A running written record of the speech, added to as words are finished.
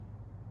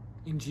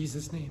In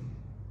Jesus' name,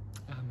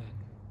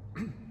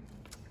 amen.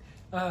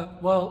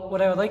 Well,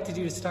 what I would like to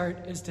do to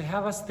start is to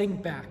have us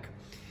think back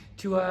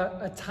to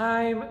a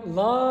time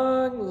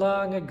long,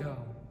 long ago.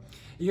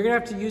 You're going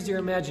to have to use your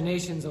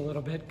imaginations a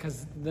little bit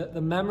because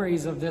the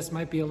memories of this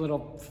might be a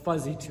little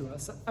fuzzy to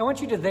us. I want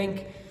you to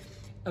think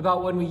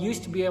about when we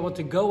used to be able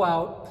to go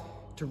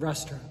out to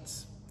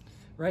restaurants,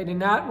 right? And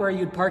not where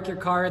you'd park your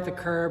car at the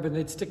curb and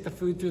they'd stick the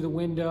food through the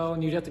window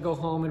and you'd have to go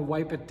home and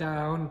wipe it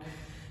down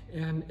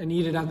and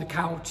eat it on the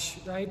couch,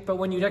 right? But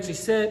when you'd actually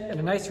sit at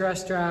a nice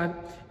restaurant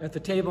at the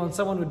table and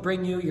someone would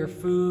bring you your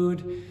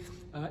food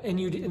and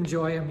you'd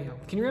enjoy a meal.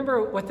 Can you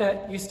remember what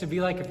that used to be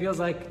like? It feels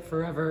like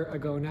forever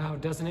ago now,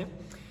 doesn't it?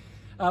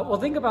 Well,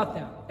 think about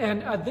that.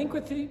 And think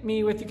with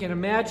me, if you can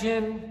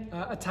imagine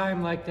a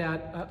time like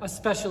that, a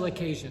special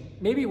occasion,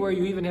 maybe where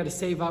you even had to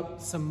save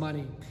up some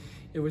money.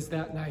 It was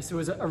that nice. It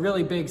was a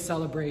really big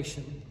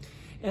celebration.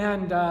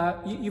 And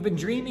you've been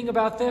dreaming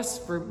about this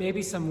for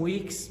maybe some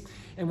weeks.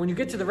 And when you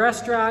get to the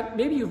restaurant,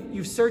 maybe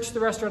you've searched the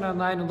restaurant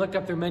online and looked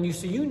up their menu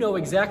so you know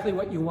exactly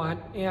what you want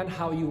and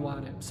how you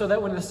want it. So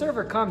that when the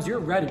server comes, you're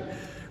ready,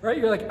 right?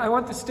 You're like, I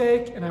want the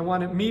steak and I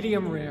want it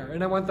medium rare.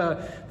 And I want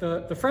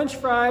the French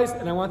fries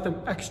and I want them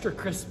extra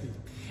crispy.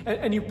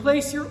 And you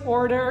place your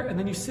order and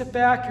then you sit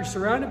back, you're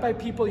surrounded by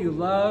people you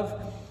love.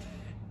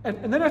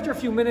 And then after a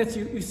few minutes,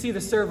 you see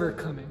the server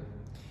coming.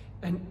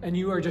 And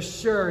you are just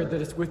sure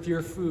that it's with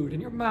your food.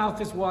 And your mouth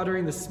is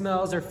watering, the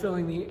smells are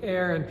filling the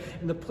air,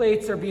 and the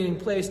plates are being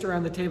placed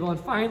around the table. And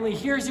finally,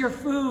 here's your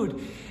food.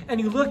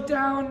 And you look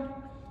down,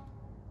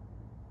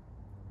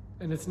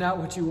 and it's not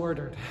what you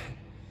ordered.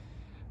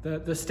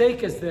 The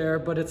steak is there,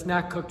 but it's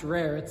not cooked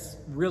rare. It's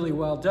really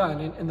well done.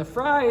 And the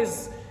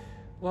fries,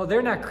 well,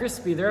 they're not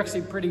crispy. They're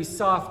actually pretty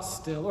soft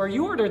still. Or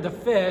you ordered the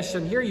fish,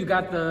 and here you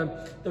got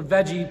the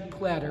veggie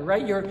platter,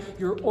 right?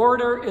 Your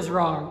order is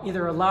wrong,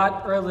 either a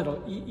lot or a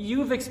little.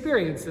 You've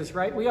experienced this,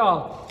 right? We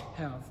all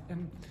have.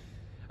 And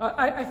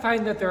I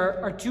find that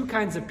there are two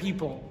kinds of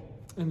people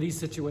in these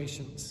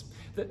situations.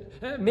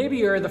 Maybe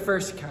you're the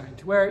first kind,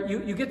 where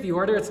you get the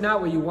order, it's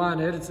not what you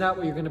wanted, it's not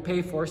what you're going to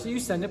pay for, so you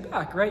send it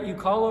back, right? You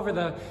call over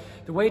the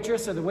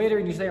waitress or the waiter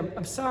and you say,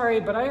 I'm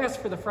sorry, but I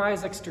asked for the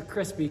fries extra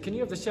crispy. Can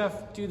you have the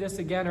chef do this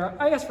again? Or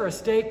I asked for a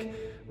steak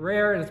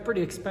rare and it's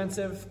pretty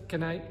expensive.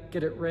 Can I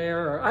get it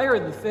rare? Or I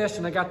ordered the fish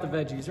and I got the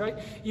veggies, right?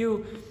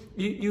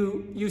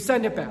 You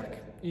send it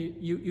back.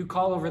 You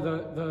call over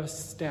the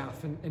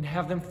staff and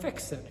have them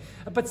fix it.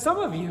 But some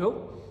of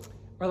you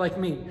are like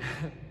me.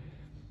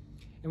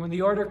 And when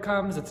the order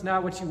comes, it's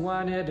not what you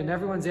wanted, and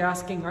everyone's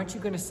asking, aren't you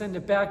going to send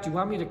it back? Do you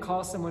want me to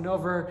call someone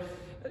over?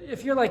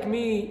 If you're like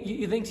me,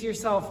 you think to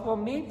yourself, well,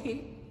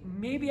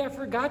 maybe I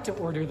forgot to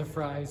order the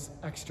fries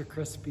extra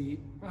crispy.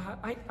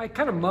 I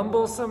kind of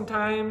mumble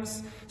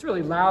sometimes. It's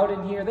really loud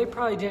in here. They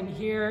probably didn't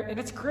hear, and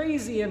it's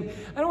crazy, and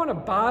I don't want to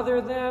bother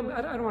them.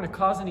 I don't want to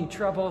cause any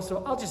trouble,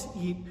 so I'll just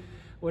eat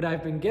what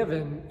I've been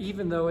given,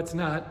 even though it's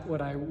not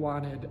what I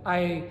wanted.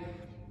 I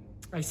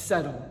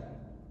settle.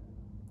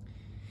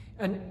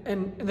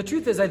 And the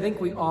truth is, I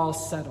think we all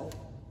settle.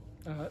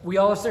 We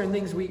all have certain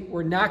things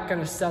we're not going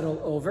to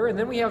settle over, and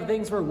then we have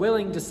things we're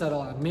willing to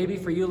settle on. Maybe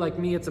for you, like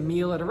me, it's a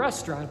meal at a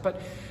restaurant,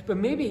 but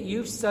maybe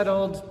you've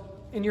settled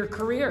in your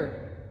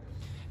career.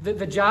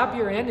 The job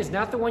you're in is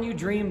not the one you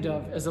dreamed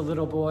of as a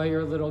little boy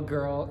or a little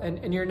girl,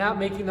 and you're not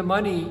making the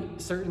money,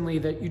 certainly,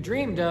 that you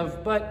dreamed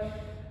of,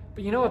 but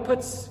you know, it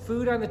puts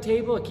food on the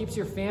table, it keeps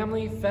your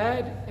family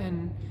fed,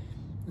 and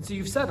so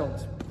you've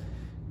settled.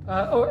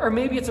 Or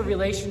maybe it's a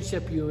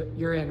relationship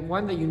you're in,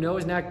 one that you know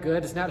is not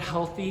good, it's not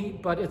healthy,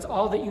 but it's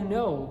all that you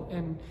know,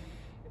 and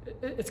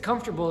it's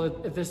comfortable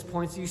at this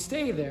point, so you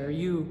stay there,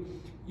 you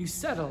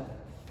settle.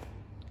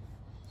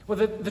 Well,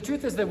 the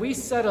truth is that we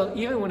settle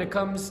even when it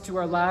comes to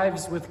our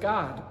lives with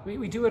God.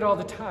 We do it all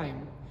the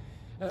time.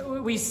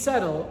 We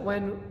settle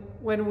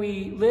when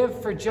we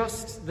live for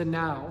just the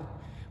now.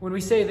 When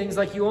we say things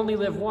like, you only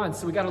live once,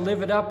 so we got to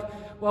live it up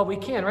while we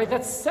can, right?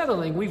 That's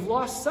settling. We've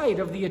lost sight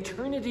of the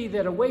eternity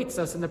that awaits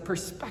us and the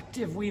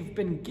perspective we've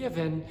been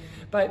given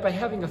by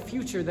having a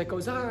future that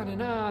goes on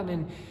and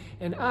on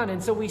and on.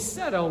 And so we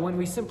settle when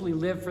we simply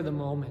live for the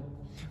moment.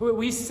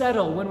 We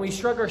settle when we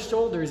shrug our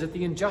shoulders at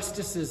the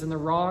injustices and the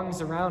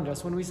wrongs around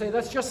us. When we say,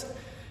 that's just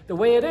the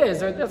way it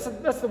is, or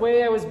that's the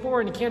way I was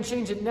born, you can't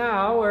change it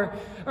now, or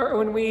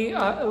when we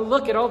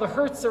look at all the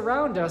hurts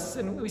around us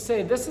and we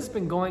say, this has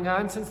been going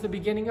on since the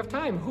beginning of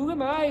time. Who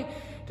am I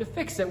to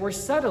fix it? We're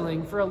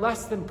settling for a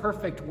less than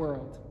perfect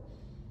world.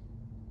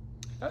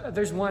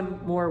 There's one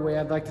more way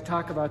I'd like to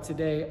talk about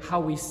today, how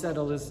we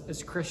settle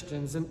as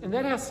Christians, and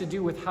that has to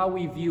do with how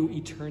we view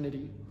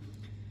eternity.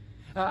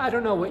 I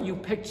don't know what you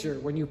picture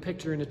when you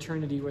picture an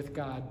eternity with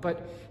God,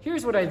 but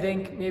here's what I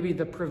think maybe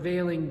the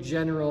prevailing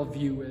general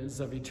view is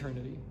of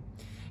eternity.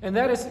 And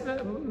that is,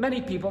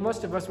 many people,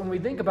 most of us, when we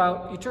think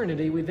about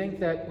eternity, we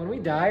think that when we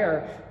die,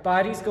 our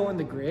bodies go in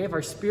the grave,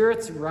 our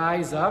spirits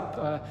rise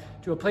up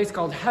to a place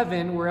called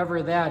heaven,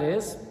 wherever that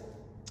is.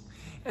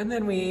 And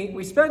then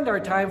we spend our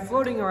time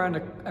floating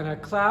around on a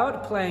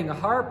cloud, playing a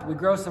harp. We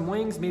grow some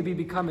wings, maybe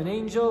become an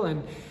angel,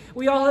 and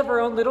We all have our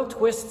own little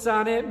twists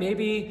on it.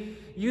 Maybe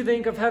you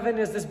think of heaven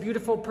as this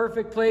beautiful,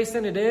 perfect place,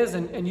 and it is,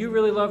 and you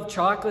really love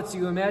chocolate, so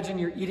you imagine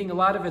you're eating a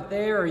lot of it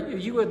there, or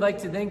you would like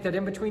to think that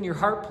in between your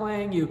heart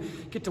playing, you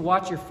get to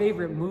watch your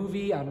favorite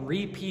movie on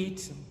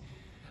repeat.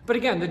 But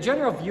again, the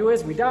general view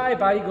is we die,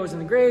 body goes in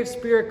the grave,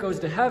 spirit goes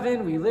to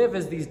heaven, we live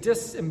as these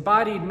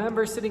disembodied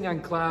members sitting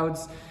on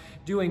clouds,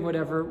 doing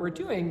whatever we're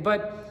doing.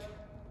 But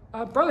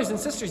brothers and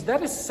sisters,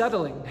 that is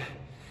settling.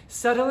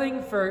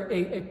 Settling for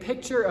a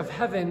picture of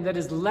heaven that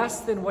is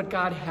less than what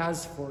God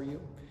has for you.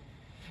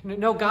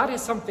 No, God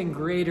has something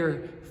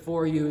greater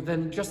for you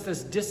than just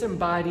this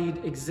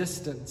disembodied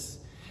existence.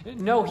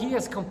 No, he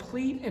has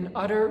complete and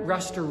utter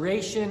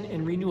restoration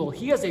and renewal.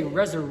 He has a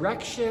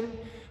resurrection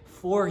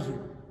for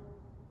you.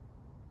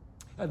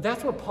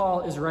 That's what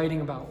Paul is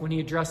writing about when he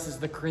addresses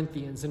the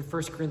Corinthians in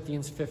 1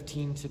 Corinthians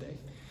 15 today.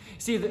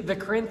 See, the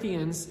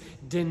Corinthians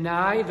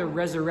deny the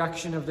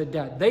resurrection of the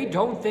dead. They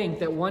don't think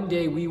that one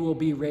day we will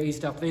be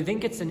raised up. They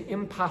think it's an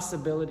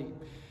impossibility.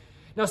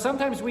 Now,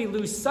 sometimes we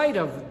lose sight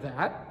of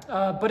that,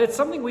 but it's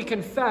something we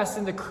confess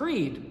in the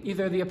Creed,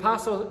 either the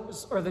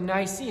Apostles or the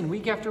Nicene,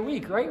 week after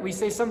week, right? We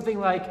say something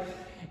like,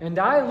 and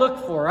I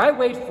look for, I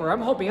wait for,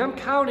 I'm hoping, I'm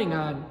counting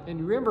on,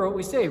 and remember what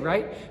we say,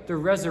 right? The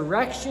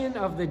resurrection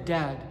of the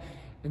dead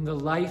and the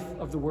life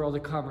of the world to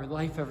come, or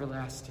life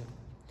everlasting.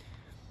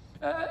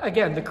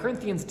 Again, the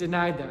Corinthians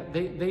denied that.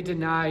 They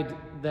denied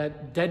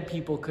that dead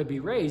people could be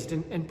raised.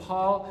 And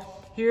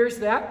Paul hears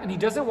that, and he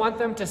doesn't want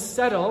them to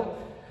settle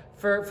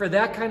for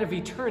that kind of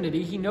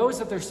eternity. He knows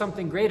that there's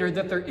something greater,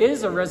 that there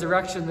is a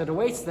resurrection that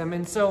awaits them.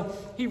 And so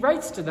he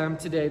writes to them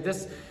today,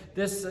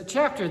 this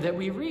chapter that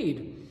we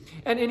read.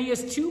 And he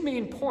has two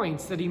main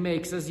points that he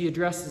makes as he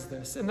addresses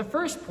this. And the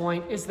first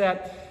point is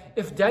that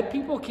if dead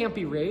people can't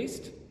be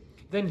raised,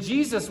 then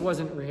Jesus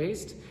wasn't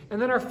raised,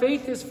 and then our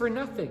faith is for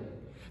nothing.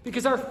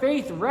 Because our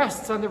faith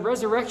rests on the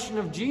resurrection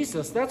of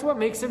Jesus. That's what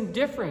makes him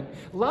different.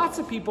 Lots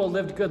of people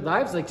lived good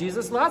lives like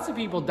Jesus. Lots of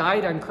people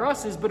died on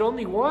crosses, but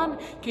only one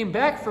came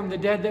back from the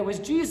dead, that was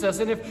Jesus.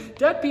 And if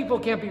dead people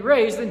can't be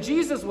raised, then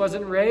Jesus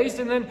wasn't raised,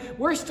 and then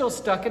we're still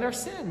stuck in our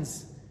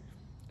sins.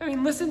 I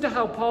mean, listen to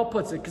how Paul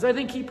puts it, because I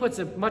think he puts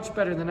it much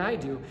better than I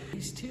do.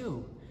 These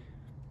two.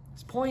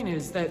 His point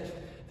is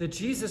that the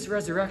Jesus'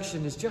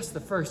 resurrection is just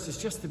the first, is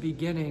just the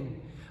beginning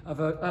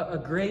of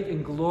a great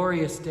and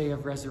glorious day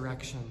of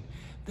resurrection.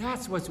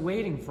 That's what's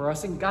waiting for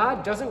us. And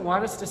God doesn't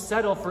want us to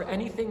settle for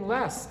anything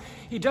less.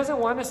 He doesn't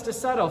want us to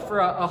settle for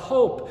a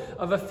hope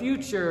of a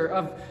future,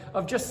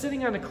 of just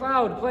sitting on a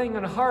cloud, playing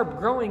on a harp,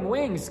 growing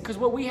wings, because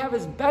what we have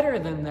is better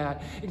than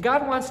that. And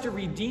God wants to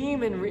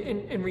redeem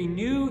and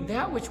renew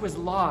that which was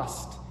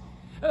lost.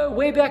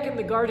 Way back in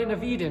the Garden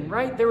of Eden,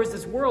 right? There was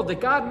this world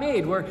that God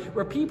made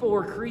where people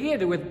were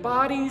created with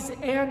bodies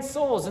and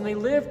souls, and they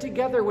lived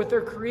together with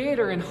their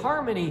Creator in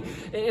harmony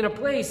in a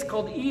place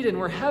called Eden,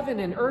 where heaven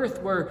and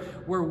earth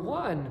were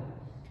one.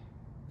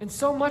 And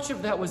so much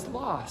of that was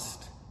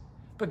lost,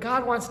 but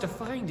God wants to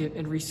find it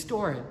and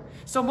restore it.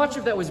 So much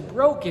of that was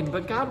broken,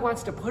 but God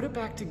wants to put it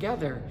back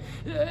together.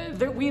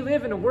 We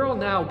live in a world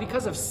now,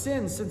 because of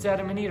sin since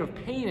Adam and Eve, of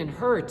pain and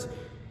hurt.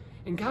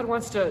 And God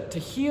wants to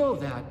heal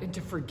that and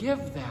to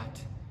forgive that.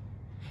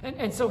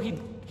 And so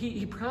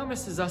he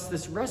promises us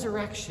this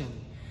resurrection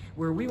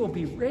where we will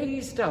be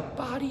raised up,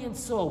 body and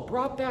soul,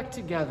 brought back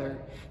together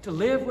to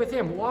live with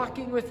him,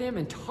 walking with him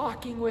and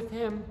talking with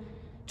him,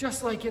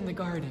 just like in the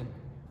garden.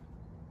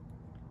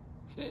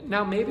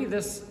 Now, maybe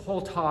this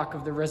whole talk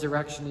of the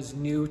resurrection is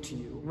new to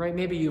you, right?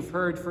 Maybe you've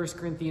heard 1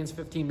 Corinthians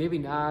 15, maybe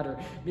not, or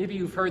maybe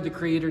you've heard the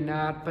Creed or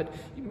not, but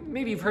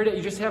maybe you've heard it,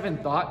 you just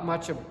haven't thought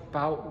much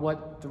about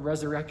what the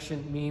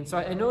resurrection means. So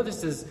I know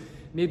this is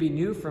maybe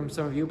new from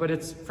some of you, but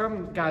it's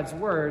from God's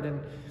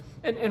Word.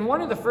 And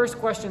one of the first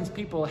questions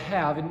people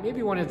have, and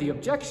maybe one of the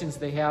objections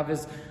they have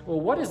is,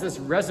 well, what does this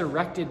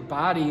resurrected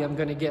body I'm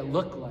going to get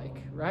look like,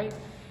 right?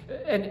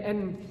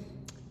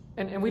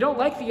 And we don't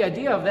like the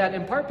idea of that,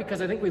 in part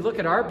because I think we look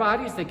at our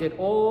bodies, they get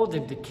old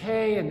and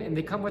decay, and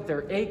they come with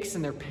their aches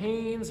and their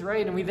pains,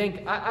 right? And we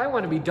think, I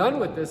want to be done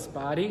with this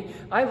body.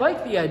 I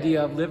like the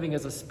idea of living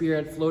as a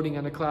spirit floating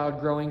on a cloud,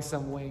 growing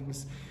some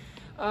wings.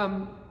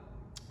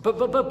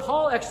 But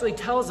Paul actually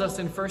tells us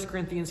in 1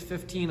 Corinthians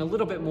 15 a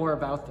little bit more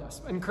about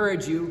this. I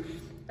encourage you,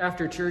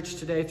 after church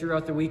today,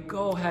 throughout the week,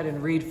 go ahead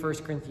and read 1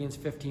 Corinthians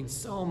 15.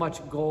 So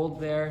much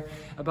gold there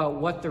about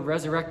what the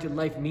resurrected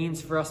life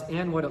means for us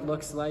and what it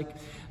looks like.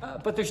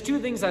 But there's two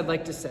things I'd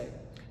like to say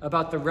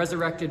about the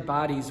resurrected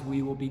bodies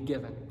we will be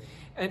given.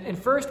 And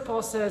first,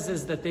 Paul says,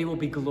 is that they will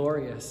be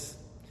glorious.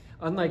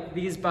 Unlike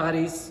these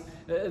bodies,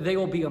 they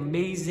will be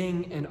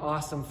amazing and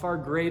awesome, far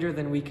greater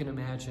than we can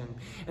imagine.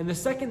 And the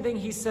second thing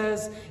he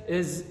says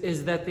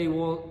is that they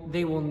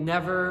will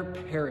never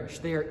perish.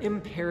 They are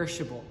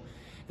imperishable.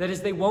 That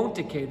is, they won't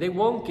decay, they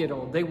won't get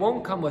old, they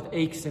won't come with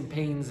aches and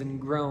pains and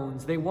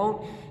groans, they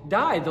won't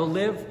die, they'll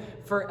live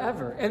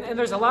forever. And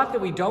there's a lot that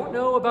we don't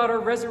know about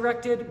our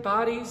resurrected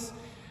bodies,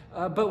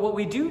 but what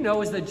we do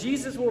know is that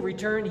Jesus will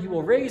return, he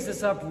will raise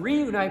us up,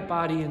 reunite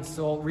body and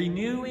soul,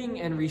 renewing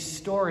and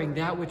restoring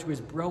that which was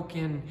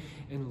broken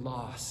and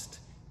lost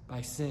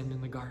by sin in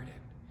the garden.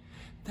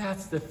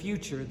 That's the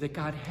future that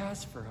God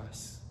has for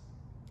us.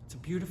 It's a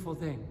beautiful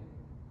thing.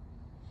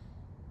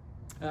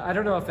 I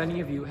don't know if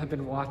any of you have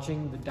been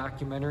watching the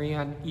documentary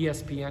on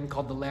ESPN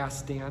called The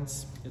Last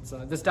Dance. It's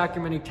this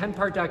documentary,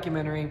 10-part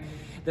documentary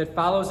that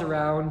follows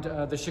around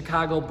the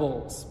Chicago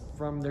Bulls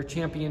from their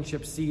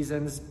championship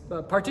seasons,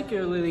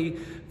 particularly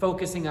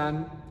focusing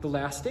on the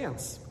last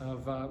dance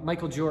of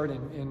Michael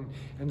Jordan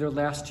and their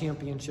last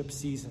championship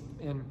season.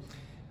 And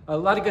a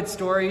lot of good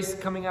stories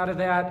coming out of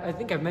that. I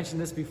think I've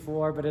mentioned this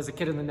before, but as a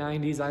kid in the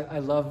 90s, I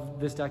love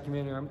this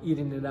documentary. I'm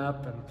eating it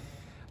up. And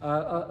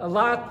a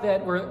lot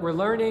that we're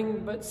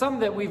learning, but some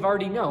that we've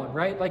already known,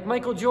 right? Like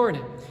Michael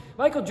Jordan.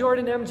 Michael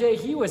Jordan, MJ,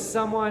 he was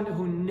someone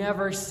who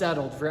never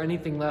settled for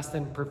anything less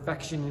than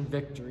perfection and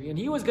victory. And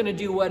he was going to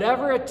do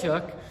whatever it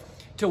took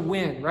to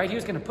win, right? He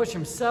was going to push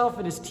himself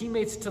and his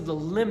teammates to the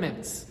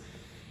limits.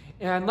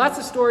 And lots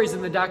of stories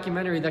in the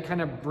documentary that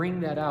kind of bring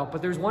that out,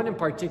 but there's one in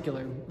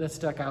particular that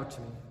stuck out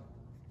to me.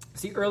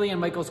 See, early in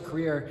Michael's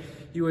career,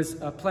 he was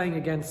playing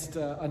against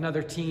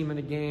another team in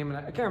a game, and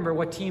I can't remember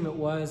what team it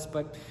was,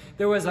 but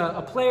there was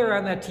a player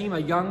on that team, a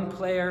young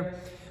player,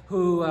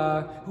 who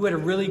had a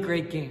really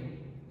great game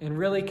and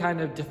really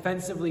kind of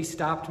defensively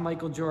stopped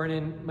Michael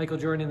Jordan. Michael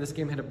Jordan in this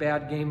game had a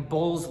bad game.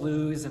 Bulls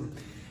lose, and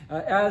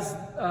as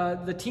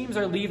the teams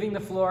are leaving the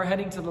floor,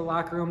 heading to the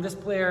locker room, this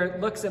player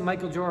looks at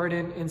Michael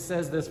Jordan and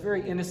says this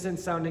very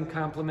innocent-sounding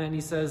compliment.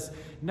 He says,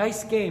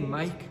 "Nice game,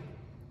 Mike."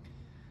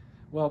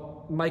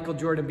 Well, Michael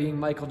Jordan being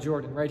Michael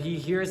Jordan, right? He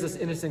hears this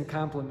innocent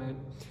compliment,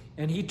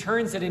 and he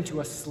turns it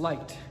into a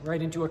slight,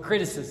 right? Into a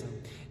criticism.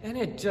 And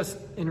it just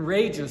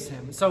enrages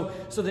him. So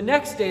the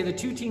next day, the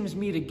two teams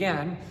meet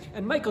again,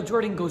 and Michael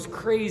Jordan goes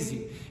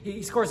crazy.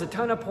 He scores a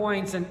ton of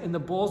points, and the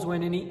Bulls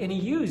win, and he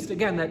used,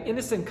 again, that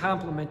innocent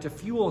compliment to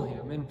fuel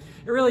him. And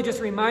it really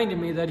just reminded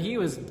me that he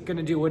was going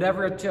to do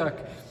whatever it took,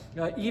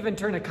 even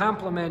turn a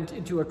compliment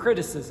into a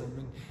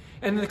criticism.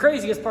 And the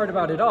craziest part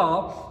about it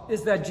all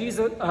is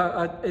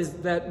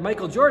that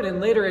Michael Jordan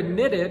later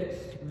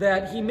admitted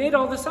that he made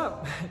all this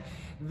up.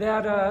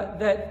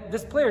 that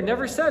this player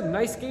never said,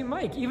 "Nice game,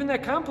 Mike." Even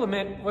that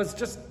compliment was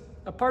just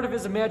a part of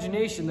his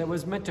imagination that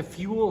was meant to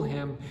fuel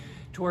him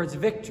towards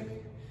victory.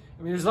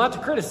 I mean, there's a lot to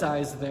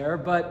criticize there,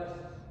 but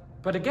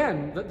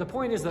again, the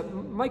point is that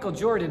Michael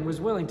Jordan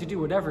was willing to do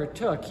whatever it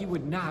took. He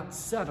would not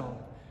settle.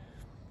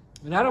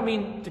 And I don't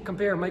mean to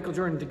compare Michael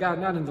Jordan to God,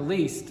 not in the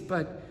least,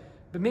 but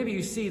maybe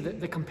you see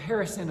the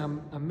comparison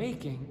I'm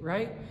making,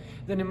 right?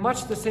 Then in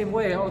much the same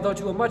way, although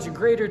to a much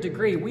greater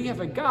degree, we have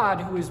a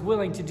God who is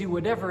willing to do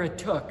whatever it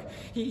took.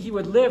 He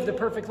would live the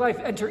perfect life,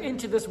 enter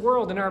into this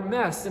world in our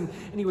mess, and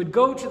he would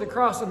go to the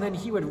cross, and then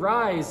he would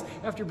rise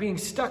after being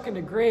stuck in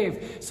a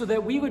grave so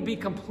that we would be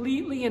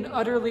completely and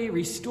utterly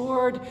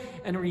restored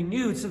and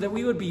renewed, so that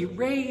we would be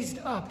raised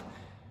up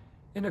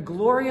in a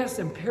glorious,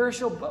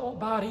 imperishable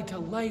body to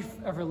life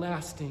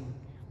everlasting.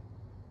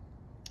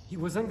 He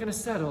wasn't going to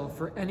settle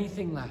for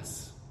anything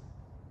less.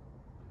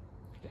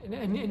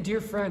 And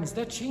dear friends,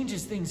 that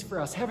changes things for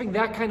us. Having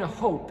that kind of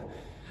hope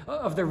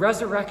of the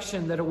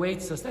resurrection that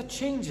awaits us, that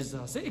changes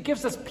us. It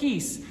gives us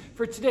peace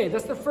for today.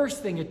 That's the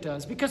first thing it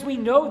does, because we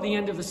know the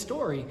end of the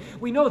story.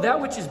 We know that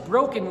which is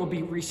broken will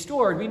be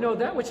restored. We know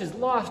that which is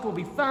lost will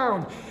be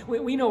found.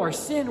 We know our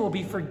sin will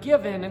be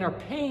forgiven and our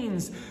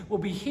pains will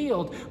be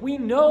healed. We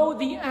know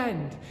the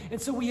end.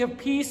 And so we have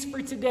peace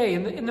for today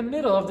in the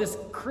middle of this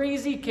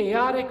crazy,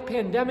 chaotic,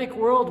 pandemic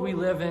world we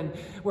live in,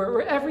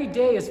 where every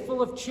day is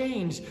full of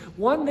change.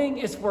 One thing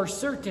is for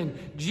certain: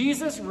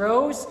 Jesus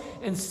rose,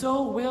 and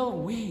so will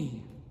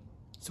we.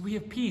 So we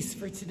have peace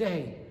for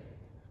today.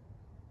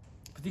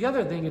 But the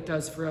other thing it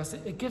does for us,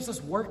 it gives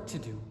us work to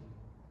do.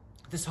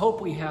 This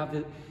hope we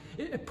have,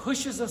 it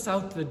pushes us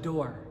out the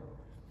door.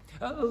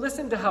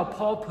 Listen to how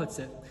Paul puts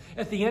it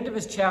at the end of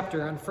his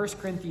chapter on 1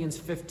 Corinthians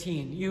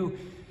 15. You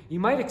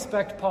might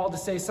expect Paul to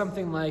say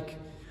something like,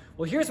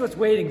 "Well, here's what's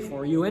waiting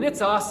for you, and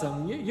it's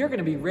awesome. You're going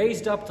to be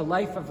raised up to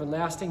life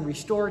everlasting,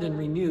 restored and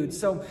renewed.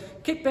 So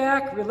kick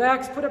back,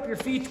 relax, put up your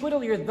feet,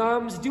 twiddle your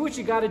thumbs, do what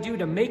you got to do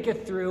to make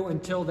it through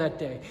until that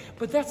day."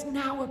 But that's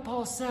not what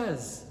Paul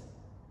says.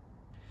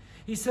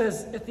 He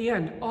says at the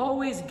end,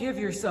 "Always give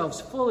yourselves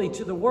fully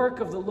to the work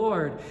of the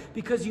Lord,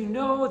 because you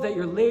know that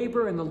your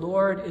labor in the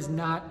Lord is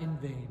not in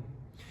vain."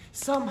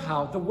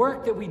 Somehow, the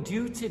work that we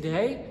do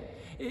today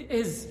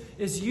is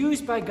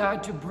used by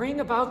God to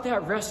bring about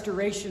that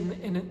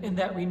restoration and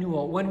that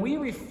renewal. When we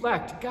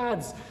reflect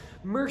God's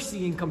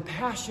mercy and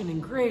compassion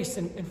and grace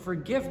and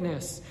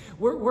forgiveness,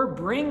 we're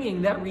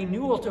bringing that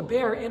renewal to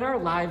bear in our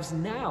lives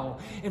now.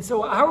 And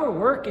so our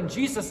work in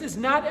Jesus is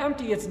not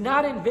empty. It's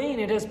not in vain.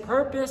 It has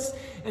purpose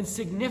and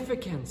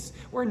significance.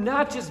 We're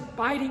not just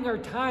biding our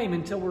time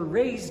until we're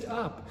raised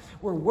up.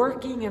 We're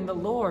working in the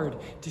Lord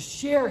to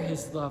share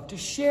his love, to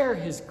share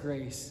his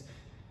grace,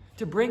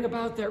 to bring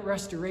about that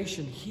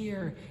restoration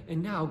here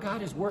and now.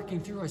 God is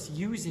working through us,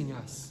 using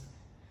us.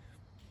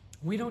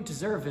 We don't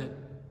deserve it,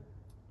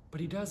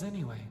 but he does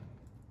anyway.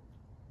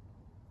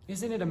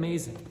 Isn't it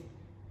amazing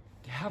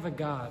to have a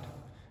God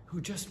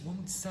who just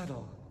won't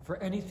settle for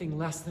anything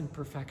less than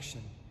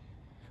perfection,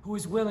 who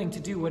is willing to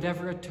do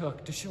whatever it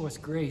took to show us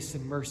grace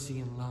and mercy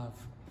and love.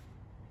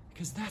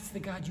 Because that's the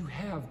God you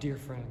have, dear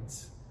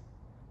friends.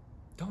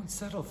 Don't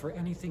settle for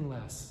anything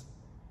less.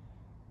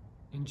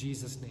 In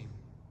Jesus' name,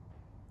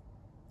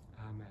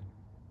 amen.